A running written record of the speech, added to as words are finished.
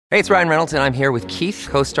Hey, it's Ryan Reynolds, and I'm here with Keith,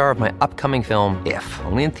 co-star of my upcoming film, If,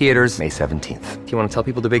 only in theaters May 17th. Do you want to tell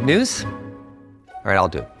people the big news? All right, I'll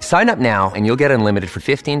do it. Sign up now and you'll get unlimited for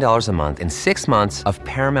 $15 a month and 6 months of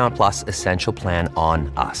Paramount Plus Essential Plan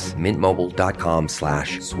on us.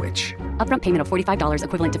 MintMobile.com/switch. Upfront payment of $45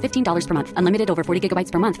 equivalent to $15 per month. Unlimited over 40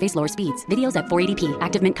 gigabytes per month. Face lower speeds. Videos at 480p.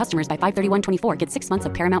 Active Mint customers by 531.24 get 6 months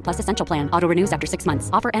of Paramount Plus Essential Plan. Auto renews after 6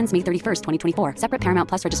 months. Offer ends May 31st, 2024. Separate Paramount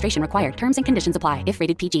Plus registration required. Terms and conditions apply if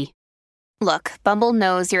rated PG. Look, Bumble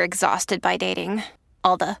knows you're exhausted by dating.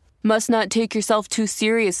 All the must not take yourself too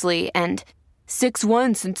seriously and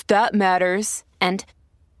 6'1" since that matters. And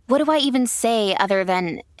what do I even say other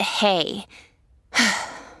than hey?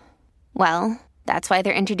 Well, that's why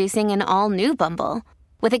they're introducing an all-new Bumble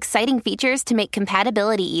with exciting features to make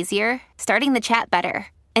compatibility easier, starting the chat better,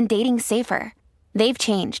 and dating safer. They've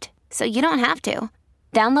changed, so you don't have to.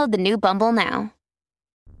 Download the new Bumble now.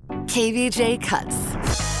 KVJ Cuts.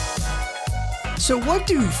 So what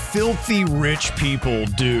do filthy rich people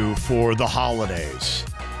do for the holidays?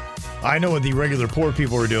 I know what the regular poor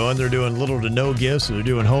people are doing. They're doing little to no gifts, or they're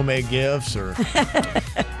doing homemade gifts, or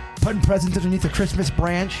putting presents underneath the Christmas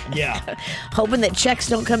branch. Yeah. Hoping that checks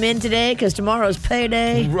don't come in today because tomorrow's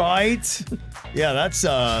payday. Right. Yeah, that's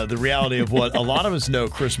the reality of what a lot of us know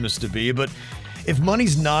Christmas to be. But if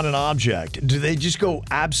money's not an object, do they just go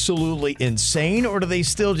absolutely insane, or do they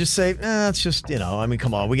still just say, it's just,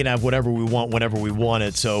 come on, we can have whatever we want whenever we want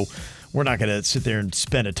it, so we're not going to sit there and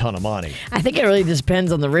spend a ton of money? I think it really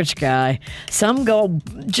depends on the rich guy. Some go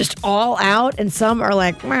just all out, and some are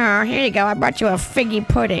like, here you go, I brought you a figgy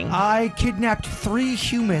pudding. I kidnapped 3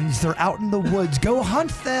 humans. They're out in the woods. Go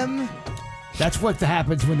hunt them. That's what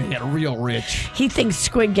happens when they get real rich. He thinks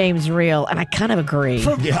Squid Game's real, and I kind of agree.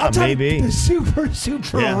 Maybe. The super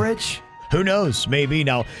rich. Who knows? Maybe.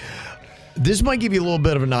 Now, this might give you a little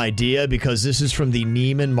bit of an idea because this is from the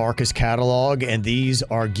Neiman Marcus catalog, and these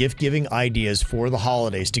are gift-giving ideas for the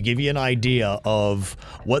holidays to give you an idea of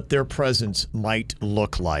what their presents might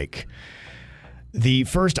look like. The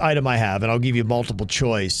first item I have, and I'll give you multiple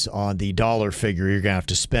choice on the dollar figure you're going to have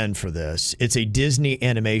to spend for this. It's a Disney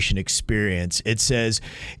animation experience. It says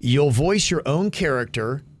you'll voice your own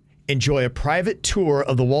character, enjoy a private tour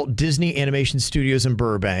of the Walt Disney Animation Studios in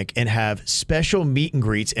Burbank, and have special meet and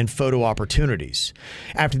greets and photo opportunities.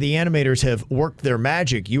 After the animators have worked their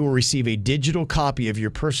magic, you will receive a digital copy of your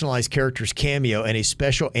personalized character's cameo and a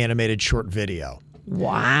special animated short video.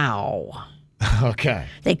 Wow. Okay.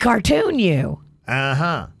 They cartoon you.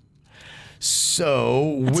 Uh-huh.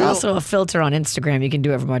 So it's also a filter on Instagram. You can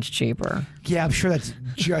do it for much cheaper. Yeah, I'm sure that's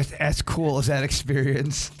just as cool as that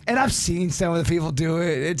experience. And I've seen some of the people do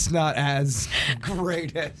it. It's not as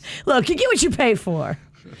great as... Look, you get what you pay for.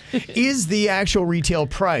 Is the actual retail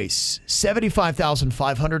price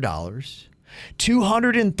 $75,500,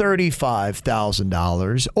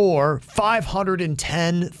 $235,000, or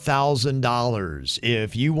 $510,000?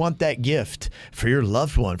 If you want that gift for your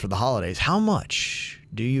loved one for the holidays, how much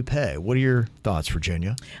do you pay? What are your thoughts,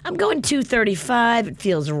 Virginia? I'm going $235. It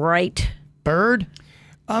feels right. Bird?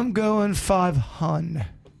 I'm going $500.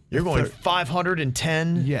 You're going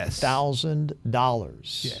 $510,000. Yes.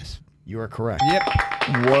 Yes. You are correct. Yep.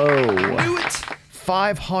 Whoa. Knew it.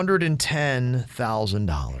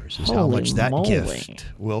 $510,000 is how much that gift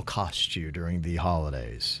will cost you during the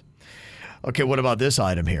holidays. Okay, what about this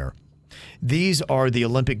item here? These are the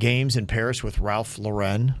Olympic Games in Paris with Ralph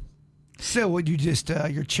Lauren. So would you just,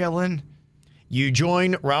 you're chilling? You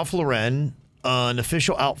join Ralph Lauren, an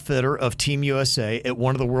official outfitter of Team USA, at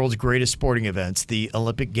one of the world's greatest sporting events, the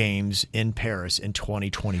Olympic Games in Paris in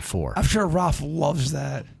 2024. I'm sure Ralph loves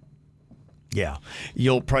that. Yeah.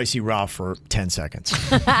 You'll probably see Ralph for 10 seconds.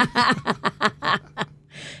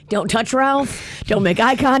 Don't touch Ralph. Don't make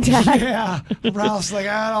eye contact. Yeah. Ralph's like,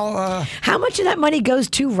 I don't... How much of that money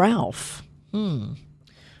goes to Ralph?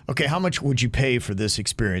 Okay, how much would you pay for this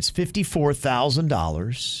experience?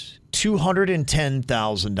 $54,000,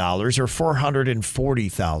 $210,000, or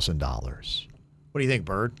 $440,000? What do you think,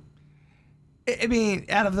 Bird? I mean,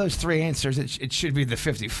 out of those 3 answers, it should be the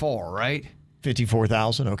 54, right?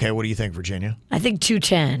 54,000. Okay, what do you think, Virginia? I think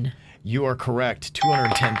 210. You are correct.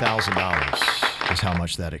 $210,000 is how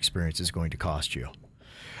much that experience is going to cost you.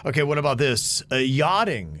 Okay, what about this? A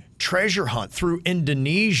yachting treasure hunt through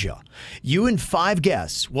Indonesia. You and 5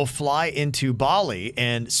 guests will fly into Bali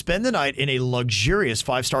and spend the night in a luxurious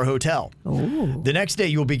 5-star hotel. Ooh. The next day,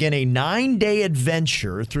 you'll begin a 9-day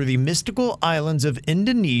adventure through the mystical islands of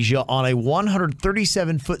Indonesia on a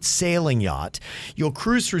 137-foot sailing yacht. You'll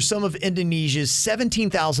cruise through some of Indonesia's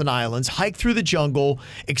 17,000 islands, hike through the jungle,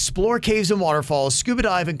 explore caves and waterfalls, scuba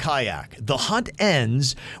dive, and kayak. The hunt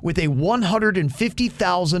ends with a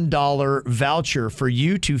 $150,000 voucher for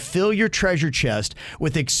you to fill your treasure chest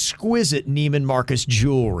with exquisite Neiman Marcus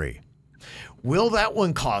jewelry. Will that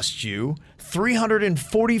one cost you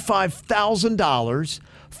 $345,000,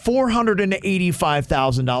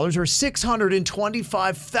 $485,000, or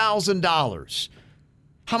 $625,000?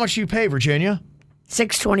 How much do you pay, Virginia?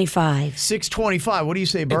 $625. $625. What do you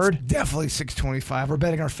say, Bird? It's definitely $625. We're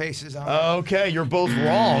betting our faces on it. Okay, you're both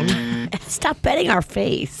wrong. Stop betting our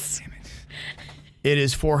face. It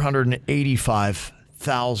is $485,000.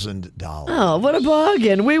 Oh, what a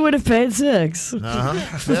bargain. We would have paid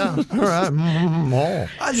 $6. Yeah. All right. Oh,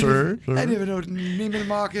 I didn't even know what Neiman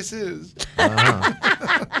Marcus is.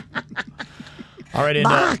 All right,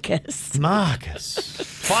 Marcus.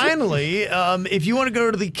 Finally, if you want to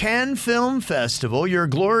go to the Cannes Film Festival, your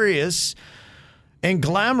glorious and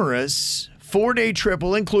glamorous 4-day trip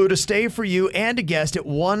will include a stay for you and a guest at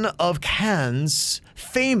one of Cannes'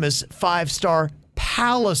 famous 5-star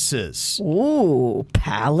palaces. Ooh,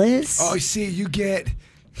 palace? Oh, see, you get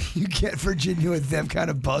Virginia with them kind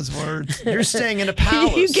of buzzwords. You're staying in a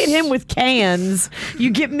palace. You get him with cans.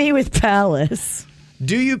 You get me with palace.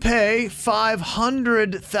 Do you pay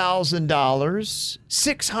 $500,000,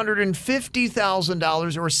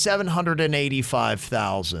 $650,000, or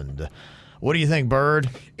 $785,000? What do you think, Bird?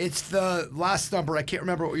 It's the last number. I can't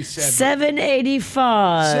remember what we said. $785.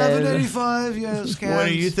 $785, yes. Cans. What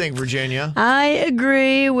do you think, Virginia? I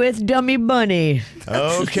agree with Dummy Bunny.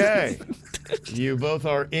 Okay. You both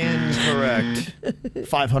are incorrect.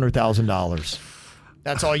 $500,000.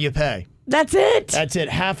 That's all you pay. That's it. That's it.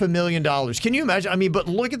 $500,000. Can you imagine? I mean, but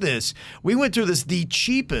look at this. We went through this. The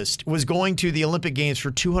cheapest was going to the Olympic Games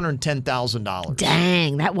for $210,000.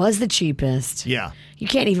 Dang, that was the cheapest. Yeah. You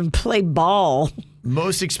can't even play ball.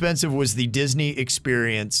 Most expensive was the Disney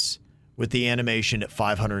experience with the animation at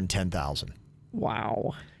 $510,000.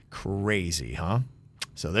 Wow. Crazy, huh?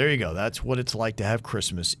 So there you go. That's what it's like to have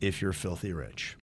Christmas if you're filthy rich.